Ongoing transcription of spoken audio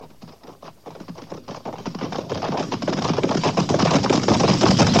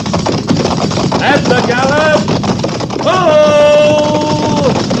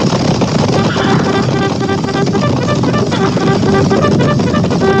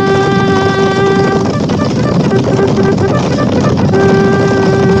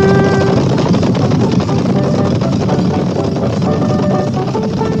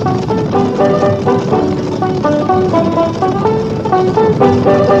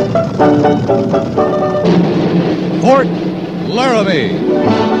Laramie.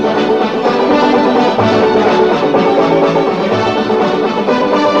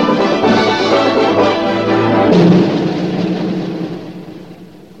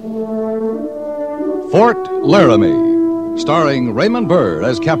 Fort Laramie, starring Raymond Burr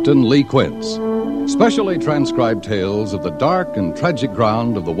as Captain Lee Quince. Specially transcribed tales of the dark and tragic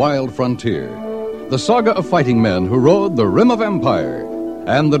ground of the wild frontier. The saga of fighting men who rode the rim of empire.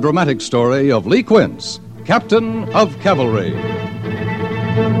 And the dramatic story of Lee Quince, Captain of Cavalry.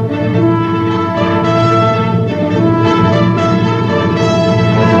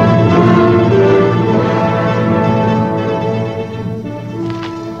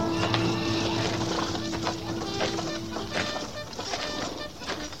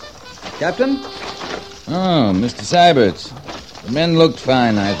 Captain? Oh, Mr. Syberts. The men looked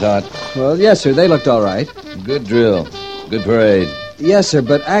fine, I thought. Well, yes, sir. They looked all right. Good drill. Good parade. Yes, sir,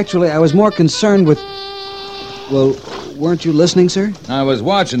 but actually I was more concerned with... Well, weren't you listening, sir? I was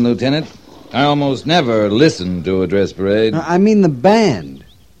watching, Lieutenant. I almost never listen to a dress parade. I mean the band.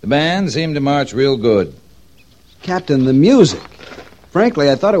 The band seemed to march real good. Captain, the music. Frankly,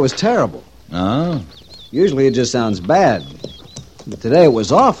 I thought it was terrible. Oh? Usually it just sounds bad. But today it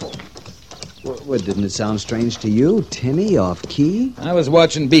was awful. What, didn't it sound strange to you? Tinny, off-key? I was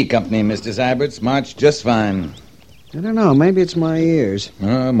watching B Company, Mr. Syberts. Marched just fine. I don't know. Maybe it's my ears.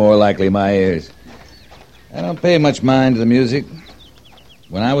 More likely my ears. I don't pay much mind to the music.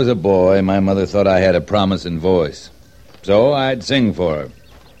 When I was a boy, my mother thought I had a promising voice. So I'd sing for her.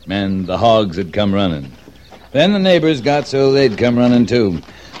 And the hogs would come running. Then the neighbors got so they'd come running, too.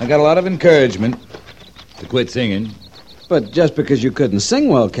 I got a lot of encouragement to quit singing. But just because you couldn't sing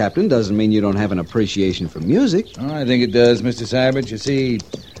well, Captain, doesn't mean you don't have an appreciation for music. Oh, I think it does, Mr. Syberts. You see,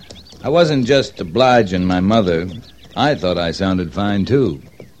 I wasn't just obliging my mother. I thought I sounded fine, too.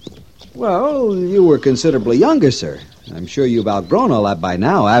 Well, you were considerably younger, sir. I'm sure you've outgrown all that by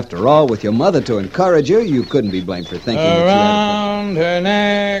now. After all, with your mother to encourage you, you couldn't be blamed for thinking Around her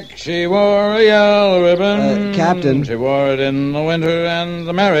neck she wore a yellow ribbon. Captain. She wore it in the winter and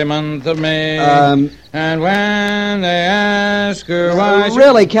the merry month of May. And when they ask her why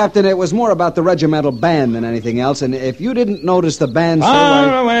Really, Captain, it was more about the regimental band than anything else. And if you didn't notice the band...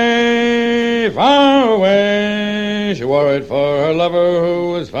 Far away, she wore it for her lover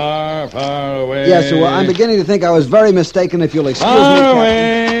who was far, far away. Yes, sir, well, I'm beginning to think I was very mistaken, if you'll excuse me,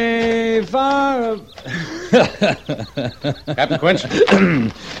 Captain. Far Captain Quince?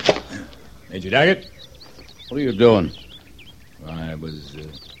 Major Daggett? What are you doing? I was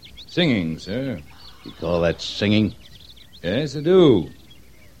singing, sir. You call that singing? Yes, I do.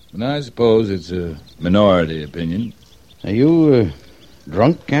 But I suppose it's a minority opinion. Are you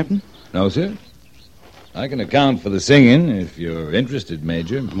drunk, Captain? No, sir. I can account for the singing if you're interested,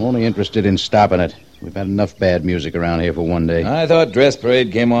 Major. I'm only interested in stopping it. We've had enough bad music around here for one day. I thought Dress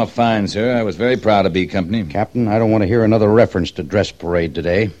Parade came off fine, sir. I was very proud of B Company. Captain, I don't want to hear another reference to Dress Parade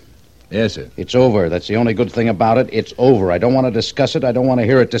today. Yes, sir. It's over. That's the only good thing about it. It's over. I don't want to discuss it. I don't want to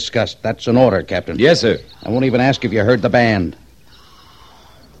hear it discussed. That's an order, Captain. Yes, sir. I won't even ask if you heard the band.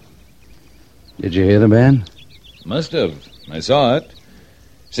 Did you hear the band? Must have. I saw it.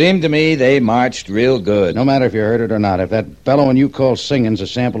 Seemed to me they marched real good. No matter if you heard it or not. If that bellowing you call singing's a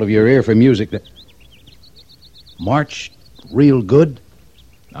sample of your ear for music that... Marched real good?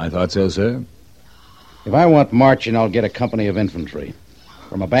 I thought so, sir. If I want marching, I'll get a company of infantry.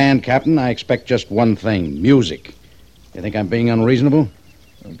 From a band, Captain, I expect just one thing, music. You think I'm being unreasonable?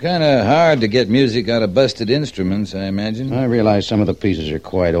 Kind of hard to get music out of busted instruments, I imagine. I realize some of the pieces are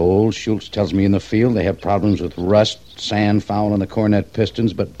quite old. Schultz tells me in the field they have problems with rust, sand fouling the cornet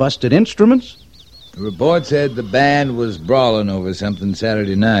pistons, but busted instruments? The report said the band was brawling over something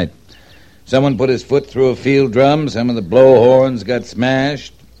Saturday night. Someone put his foot through a field drum, some of the blowhorns got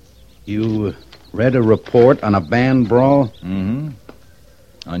smashed. You read a report on a band brawl? Mm-hmm.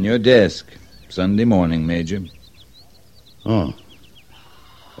 On your desk, Sunday morning, Major. Oh.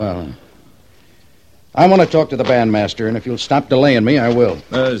 Well, I want to talk to the bandmaster, and if you'll stop delaying me, I will.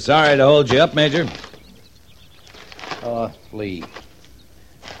 Sorry to hold you up, Major. Lee.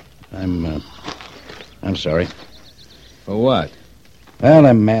 I'm sorry. For what? Well,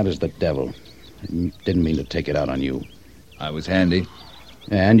 I'm mad as the devil. I didn't mean to take it out on you. I was handy.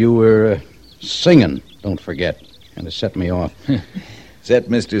 And you were singing, don't forget. Kind of set me off. Set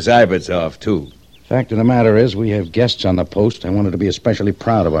Mr. Syberts off, too. Fact of the matter is, we have guests on the post. I wanted to be especially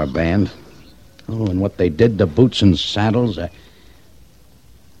proud of our band. Oh, and what they did to Boots and Saddles, I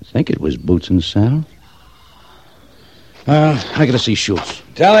think it was Boots and Saddles. I gotta see Schultz.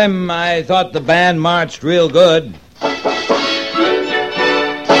 Tell him I thought the band marched real good.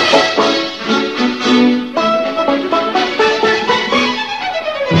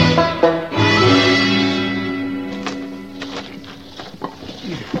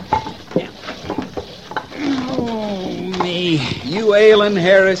 Ellen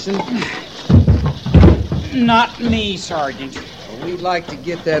Harrison? Not me, Sergeant. We'd like to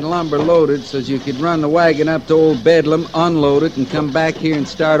get that lumber loaded so you could run the wagon up to Old Bedlam, unload it, and come back here and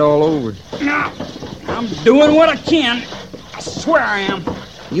start all over. No, I'm doing what I can. I swear I am.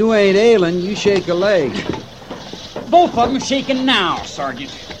 You ain't ailing, you shake a leg. Both of them are shaking now,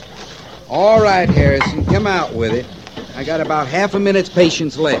 Sergeant. All right, Harrison, come out with it. I got about half a minute's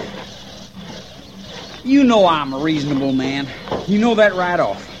patience left. You know I'm a reasonable man. You know that right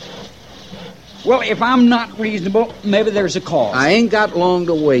off. Well, if I'm not reasonable, maybe there's a cause. I ain't got long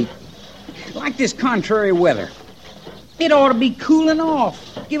to wait. Like this contrary weather. It ought to be cooling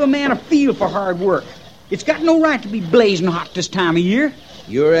off. Give a man a feel for hard work. It's got no right to be blazing hot this time of year.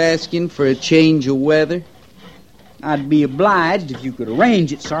 You're asking for a change of weather? I'd be obliged if you could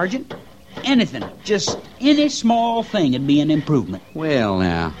arrange it, Sergeant. Anything, just any small thing would be an improvement. Well,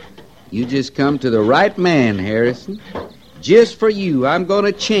 now, you just come to the right man, Harrison. Just for you, I'm going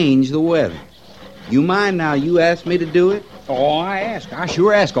to change the weather. You mind now you asked me to do it? Oh, I ask. I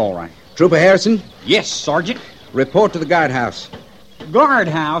sure ask, all right. Trooper Harrison, Yes, Sergeant. report to the guardhouse.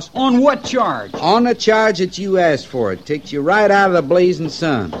 Guardhouse? On what charge? On the charge that you asked for. It takes you right out of the blazing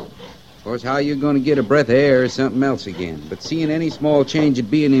sun. Of course, how you're going to get a breath of air is something else again. But seeing any small change would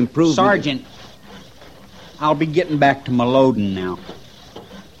be an improvement. Sergeant, I'll be getting back to my loading now.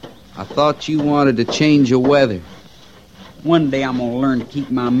 I thought you wanted to change your weather. One day I'm going to learn to keep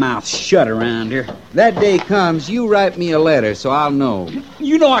my mouth shut around here. That day comes, you write me a letter so I'll know.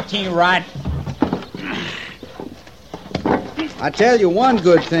 You know I can't write. I tell you one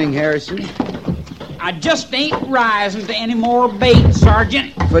good thing, Harrison. I just ain't rising to any more bait,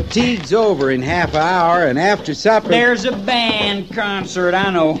 Sergeant. Fatigue's over in half an hour, and after supper... There's a band concert, I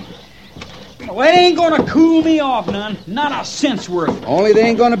know. Well, it ain't going to cool me off none. Not a cent's worth. Only there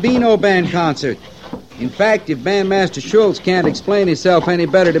ain't going to be no band concert. In fact, if Bandmaster Schultz can't explain himself any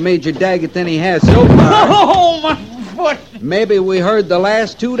better to Major Daggett than he has so far... Oh, my foot! Maybe we heard the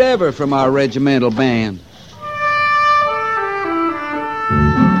last toot ever from our regimental band.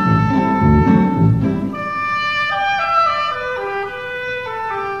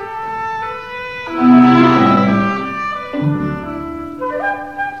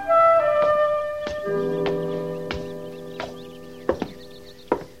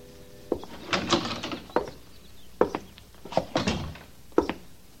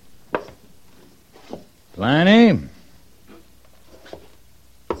 Pliny?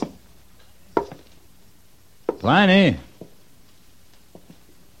 Pliny?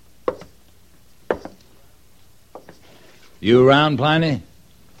 You around, Pliny?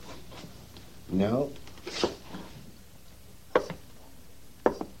 No.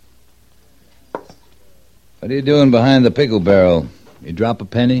 What are you doing behind the pickle barrel? You drop a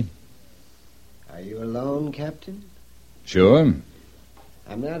penny? Are you alone, Captain? Sure.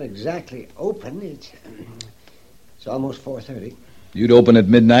 I'm not exactly open. It's almost 4:30. You'd open at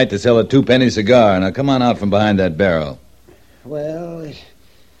midnight to sell a 2-penny cigar. Now come on out from behind that barrel. Well,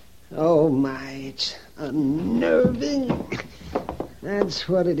 oh my, it's unnerving. That's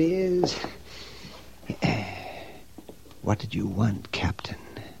what it is. What did you want, Captain?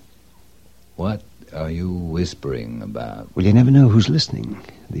 What are you whispering about? Well, you never know who's listening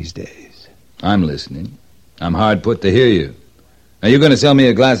these days. I'm listening. I'm hard put to hear you. Are you going to sell me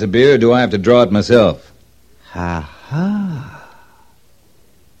a glass of beer, or do I have to draw it myself? Ha-ha.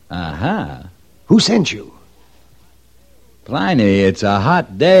 Aha. Who sent you? Pliny, it's a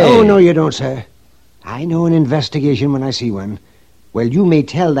hot day. Oh, no, you don't, sir. I know an investigation when I see one. Well, you may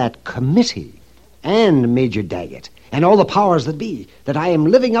tell that committee and Major Daggett and all the powers that be that I am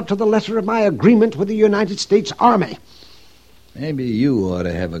living up to the letter of my agreement with the United States Army. Maybe you ought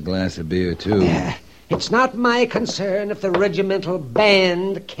to have a glass of beer, too. It's not my concern if the regimental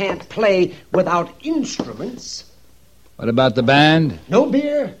band can't play without instruments. What about the band? No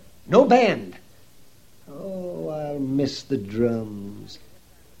beer, no band. Oh, I'll miss the drums.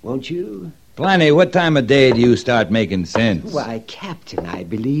 Won't you? Pliny, what time of day do you start making sense? Why, Captain, I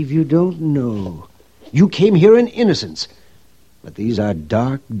believe you don't know. You came here in innocence. But these are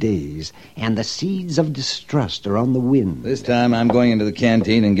dark days, and the seeds of distrust are on the wind. This time I'm going into the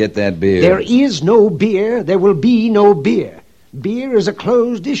canteen and get that beer. There is no beer. There will be no beer. Beer is a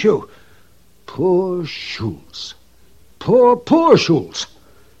closed issue. Poor Schultz. Poor Schultz.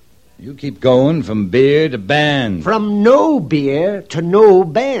 You keep going from beer to band. From no beer to no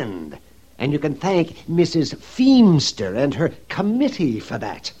band. And you can thank Mrs. Feemster and her committee for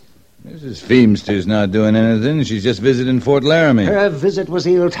that. Mrs. Feemster's not doing anything. She's just visiting Fort Laramie. Her visit was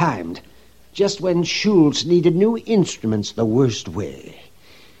ill-timed. Just when Schultz needed new instruments the worst way.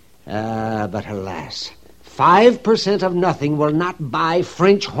 But alas, 5% of nothing will not buy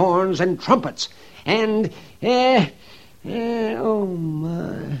French horns and trumpets. And, oh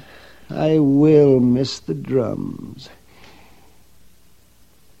my, I will miss the drums.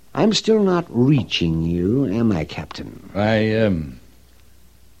 I'm still not reaching you, am I, Captain? I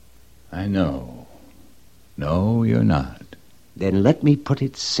know. No, you're not. Then let me put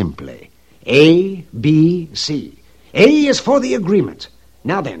it simply. A, B, C. A is for the agreement.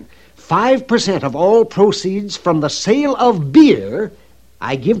 Now then, 5% of all proceeds from the sale of beer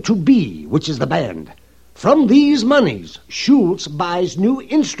I give to B, which is the band. From these monies, Schultz buys new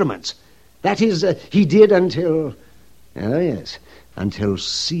instruments. That is, he did until... Oh, yes, until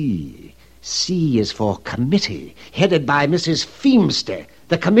C. C is for committee, headed by Mrs. Feemster.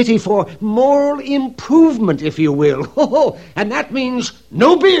 The committee for moral improvement, if you will. Oh, and that means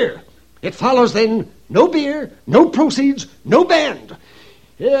no beer. It follows then no beer, no proceeds, no band.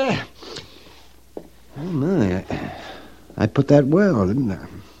 Yeah. Oh, my. I put that well, didn't I?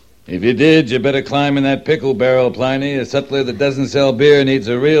 If you did, you better climb in that pickle barrel, Pliny. A sutler that doesn't sell beer needs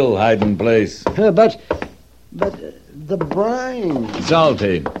a real hiding place. But the brine...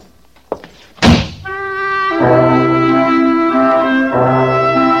 Salty.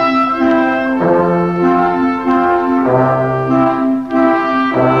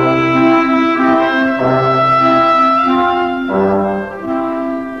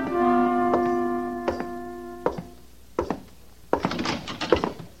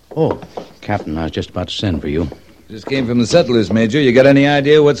 Oh, Captain, I was just about to send for you. Just came from the settlers, Major. You got any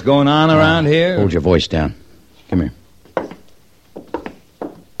idea what's going on around here? Hold your voice down. Come here.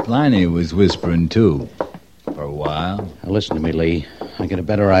 Pliny was whispering, too, for a while. Now, listen to me, Lee. I get a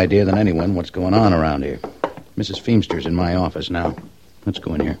better idea than anyone what's going on around here. Mrs. Feemster's in my office now. Let's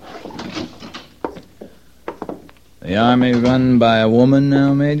go in here. The army run by a woman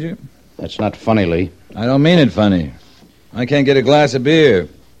now, Major? That's not funny, Lee. I don't mean it funny. I can't get a glass of beer.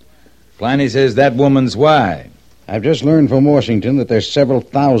 Pliny says that woman's why. I've just learned from Washington that there's several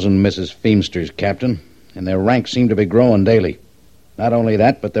thousand Mrs. Feemsters, Captain, and their ranks seem to be growing daily. Not only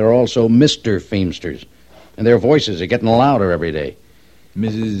that, but there are also Mr. Feemsters, and their voices are getting louder every day.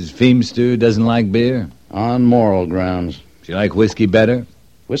 Mrs. Feemster doesn't like beer? On moral grounds. She like whiskey better?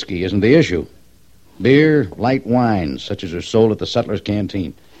 Whiskey isn't the issue. Beer, light wines, such as are sold at the sutler's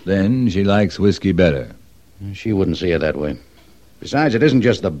canteen. Then she likes whiskey better. She wouldn't see it that way. Besides, it isn't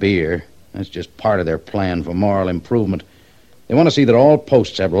just the beer. That's just part of their plan for moral improvement. They want to see that all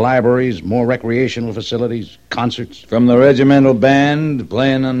posts have libraries, more recreational facilities, concerts. From the regimental band,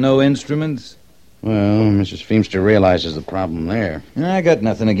 playing on no instruments? Well, Mrs. Feemster realizes the problem there. I got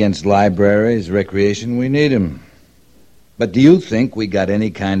nothing against libraries, recreation. We need 'em. But do you think we got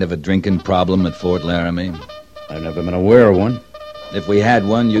any kind of a drinking problem at Fort Laramie? I've never been aware of one. If we had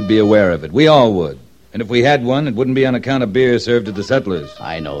one, you'd be aware of it. We all would. And if we had one, it wouldn't be on account of beer served to the settlers.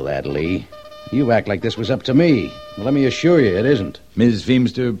 I know that, Lee. You act like this was up to me. Well, let me assure you, it isn't. Ms.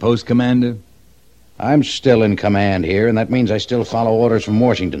 Feemster, post commander? I'm still in command here, and that means I still follow orders from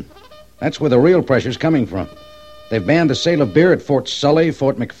Washington. That's where the real pressure's coming from. They've banned the sale of beer at Fort Sully,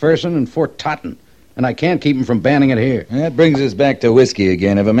 Fort McPherson, and Fort Totten, and I can't keep them from banning it here. That brings us back to whiskey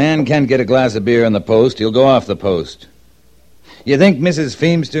again. If a man can't get a glass of beer on the post, he'll go off the post. You think Mrs.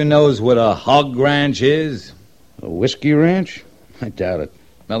 Feemster knows what a hog ranch is? A whiskey ranch? I doubt it.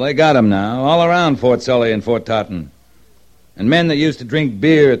 Well, they got 'em now, all around Fort Sully and Fort Totten. And men that used to drink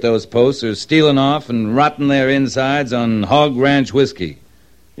beer at those posts are stealing off and rotting their insides on hog ranch whiskey.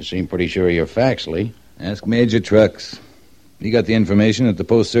 You seem pretty sure of your facts, Lee. Ask Major Trucks. He got the information at the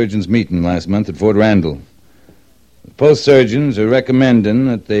post surgeons' meeting last month at Fort Randall. The post surgeons are recommending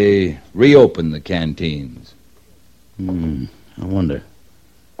that they reopen the canteens. I wonder.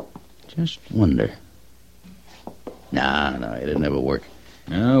 Just wonder. No, it'd never work.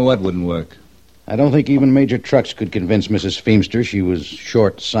 No, what wouldn't work? I don't think even Major Trucks could convince Mrs. Feemster she was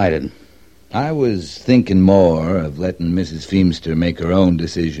short-sighted. I was thinking more of letting Mrs. Feemster make her own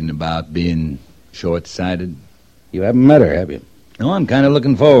decision about being short-sighted. You haven't met her, have you? No, I'm kind of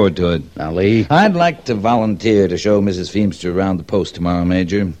looking forward to it. Now, Lee. I'd like to volunteer to show Mrs. Feemster around the post tomorrow,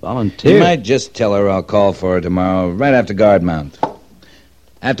 Major. Volunteer? You might just tell her I'll call for her tomorrow, right after guard mount.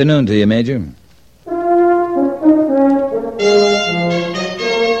 Afternoon to you, Major.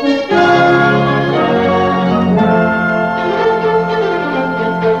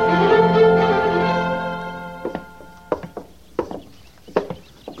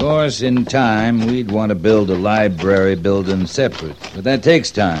 Of course, in time, we'd want to build a library building separate, but that takes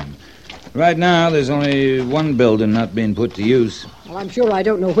time. Right now, there's only one building not being put to use. Well, I'm sure I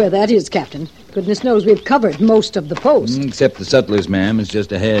don't know where that is, Captain. Goodness knows we've covered most of the post. Except the sutler's, ma'am. It's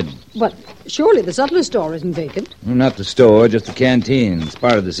just ahead. But surely the sutler's store isn't vacant. Not the store, just the canteen. It's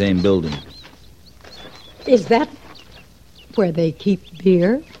part of the same building. Is that where they keep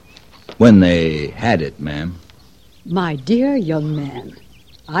beer? When they had it, ma'am. My dear young man,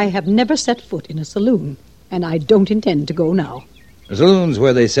 I have never set foot in a saloon, and I don't intend to go now. The saloon's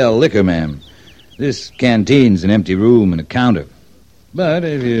where they sell liquor, ma'am. This canteen's an empty room and a counter. But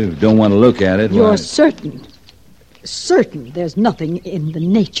if you don't want to look at it... You're certain there's nothing in the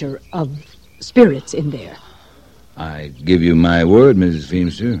nature of spirits in there? I give you my word, Mrs.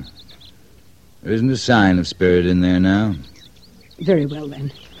 Feemster. There isn't a sign of spirit in there now. Very well, then.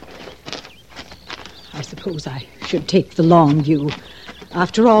 I suppose I should take the long view.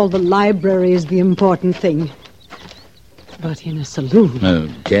 After all, the library is the important thing. But in a saloon... A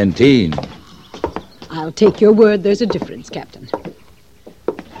canteen. I'll take your word there's a difference, Captain.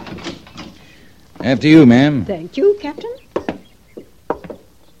 After you, ma'am. Thank you, Captain.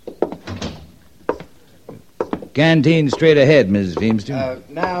 Canteen straight ahead, Mrs. Feemster.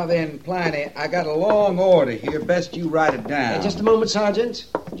 Now then, Pliny, I got a long order here. Best you write it down. Just a moment, Sergeant.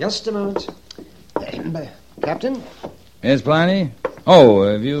 Just a moment. Captain? Yes, Pliny? Oh,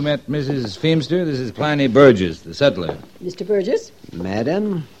 have you met Mrs. Feemster? This is Pliny Burgess, the sutler. Mr. Burgess?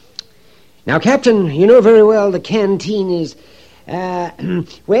 Madam? Now, Captain, you know very well the canteen is...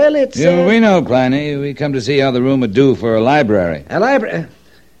 well, it's... Yeah, we know, Pliny. We come to see how the room would do for a library. A library?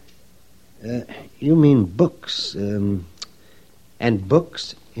 You mean books, and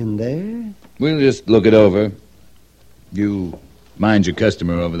books in there? We'll just look it over. You mind your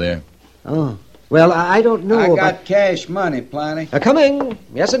customer over there. Oh, well, I don't know I about... got cash money, Pliny. Coming.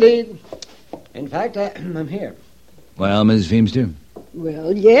 Yes, indeed. In fact, I'm here. Well, Mrs. Feemster?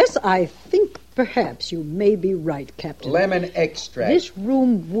 Well, yes, I think perhaps you may be right, Captain. Lemon extract. This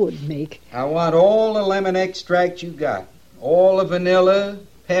room would make... I want all the lemon extract you got. All the vanilla,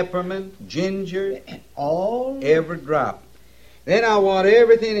 peppermint, ginger. All? Every drop. Then I want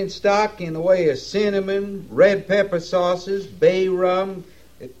everything in stock in the way of cinnamon, red pepper sauces, bay rum.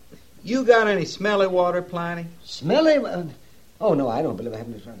 You got any smelly water, Pliny? Smelly? Oh, no, I don't believe I have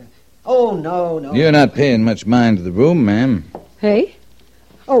any. Oh, no. You're not paying much mind to the room, ma'am. Hey?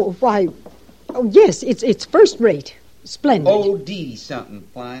 Oh, why... Oh, yes, it's first rate. Splendid. O.D. something,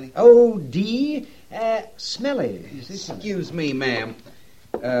 Pliny. O.D.? Smelly. Excuse me, ma'am.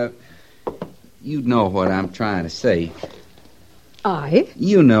 You know what I'm trying to say. I?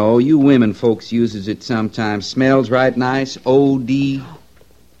 You know, you women folks uses it sometimes. Smells right nice. O.D.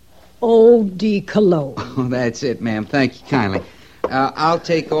 O.D. Cologne. Oh, that's it, ma'am. Thank you kindly. I'll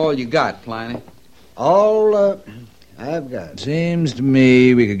take all you got, Pliny. All, I've got. Seems to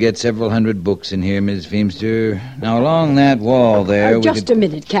me we could get several hundred books in here, Miss Feemster. Now, along that wall there... Just a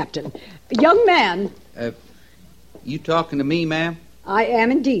minute, Captain. Young man. You talking to me, ma'am? I am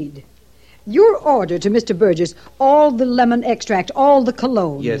indeed. Your order to Mr. Burgess, all the lemon extract, all the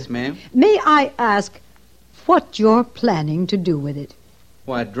cologne. Yes, ma'am. May I ask what you're planning to do with it?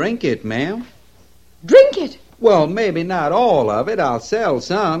 Why, drink it, ma'am. Drink it? Well, maybe not all of it. I'll sell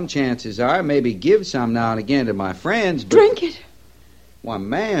some, chances are. Maybe give some now and again to my friends. But... Drink it? Why,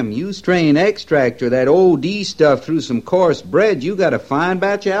 ma'am, you strain extract or that O.D. stuff through some coarse bread, you got a fine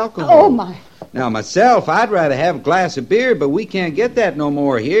batch of alcohol. Oh, my. Now, myself, I'd rather have a glass of beer, but we can't get that no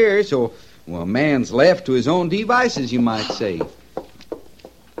more here, so, well, man's left to his own devices, you might say.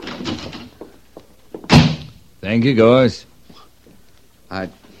 Thank you, Gorse. I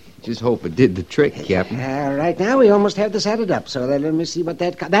just hope it did the trick, Captain. Right now, we almost have this added up, so let me see what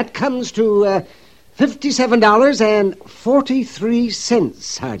that comes to, $57.43,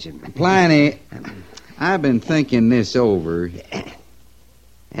 Sergeant. Pliny, I've been thinking this over.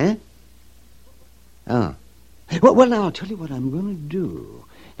 Huh? Oh. Well, now, I'll tell you what I'm going to do.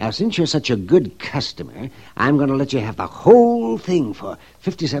 Now, since you're such a good customer, I'm going to let you have the whole thing for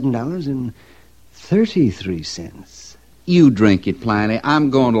 $57.33. You drink it, Pliny. I'm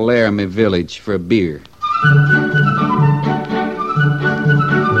going to Laramie Village for a beer.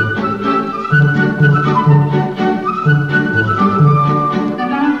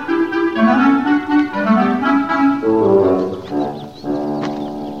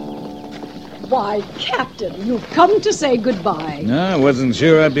 Why, Captain, you've come to say goodbye. No, I wasn't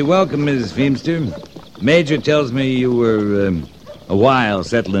sure I'd be welcome, Mrs. Feemster. Major tells me you were a while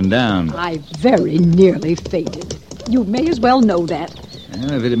settling down. I very nearly fainted. You may as well know that.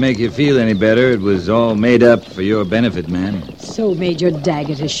 Well, if it'd make you feel any better, it was all made up for your benefit, ma'am. So Major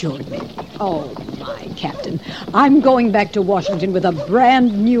Daggett assured me. Oh, my Captain. Captain. I'm going back to Washington with a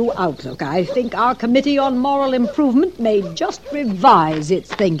brand new outlook. I think our Committee on Moral Improvement may just revise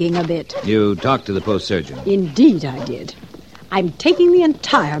its thinking a bit. You talked to the post surgeon? Indeed, I did. I'm taking the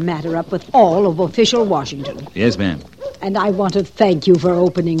entire matter up with all of official Washington. Yes, ma'am. And I want to thank you for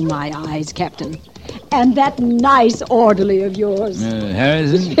opening my eyes, Captain. And that nice orderly of yours.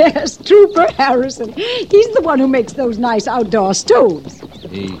 Harrison? Yes, Trooper Harrison. He's the one who makes those nice outdoor stoves.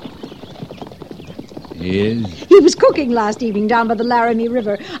 He is? He was cooking last evening down by the Laramie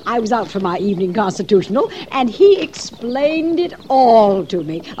River. I was out for my evening constitutional, and he explained it all to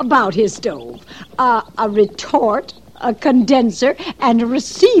me about his stove. A retort, a condenser, and a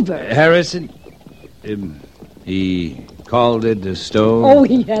receiver. Harrison? He called it a stove? Oh,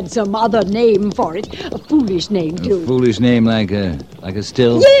 he had some other name for it. A foolish name, too. A foolish name like a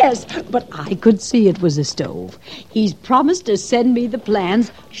still? Yes, but I could see it was a stove. He's promised to send me the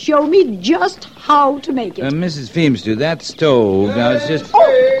plans, show me just how to make it. Mrs. Feemster, that stove, now it's just...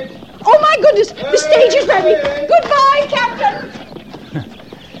 Oh, my goodness, the stage is ready. Goodbye,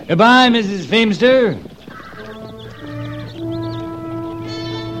 Captain. Goodbye, Mrs. Feemster.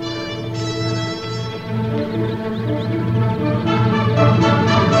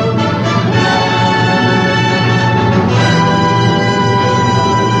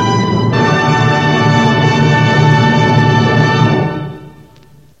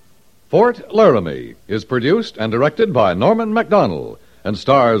 Fort Laramie is produced and directed by Norman MacDonald and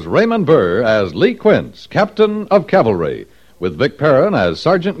stars Raymond Burr as Lee Quince, Captain of Cavalry, with Vic Perrin as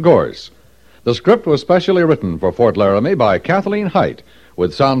Sergeant Gorse. The script was specially written for Fort Laramie by Kathleen Height,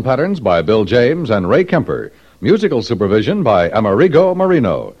 with sound patterns by Bill James and Ray Kemper, musical supervision by Amerigo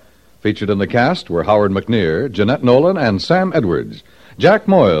Marino. Featured in the cast were Howard McNear, Jeanette Nolan, and Sam Edwards. Jack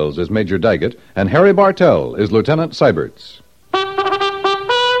Moyles is Major Daggett, and Harry Bartell is Lieutenant Seiberts.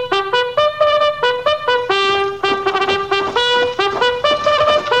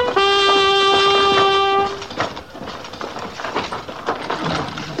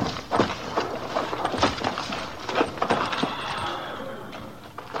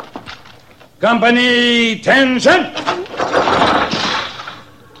 Company, attention!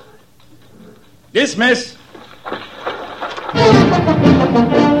 Dismiss.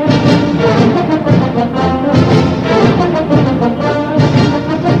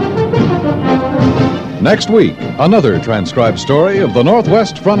 Next week, another transcribed story of the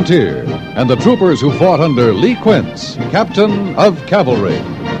Northwest frontier and the troopers who fought under Lee Quince, Captain of Cavalry.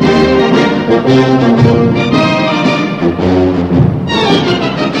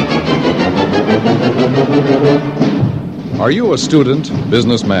 Are you a student,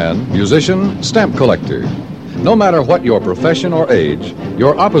 businessman, musician, stamp collector? No matter what your profession or age,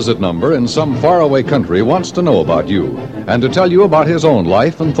 your opposite number in some faraway country wants to know about you and to tell you about his own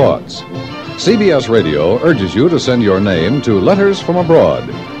life and thoughts. CBS Radio urges you to send your name to Letters from Abroad,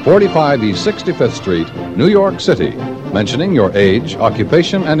 45 East 65th Street, New York City, mentioning your age,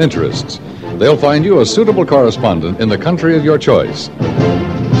 occupation, and interests. They'll find you a suitable correspondent in the country of your choice.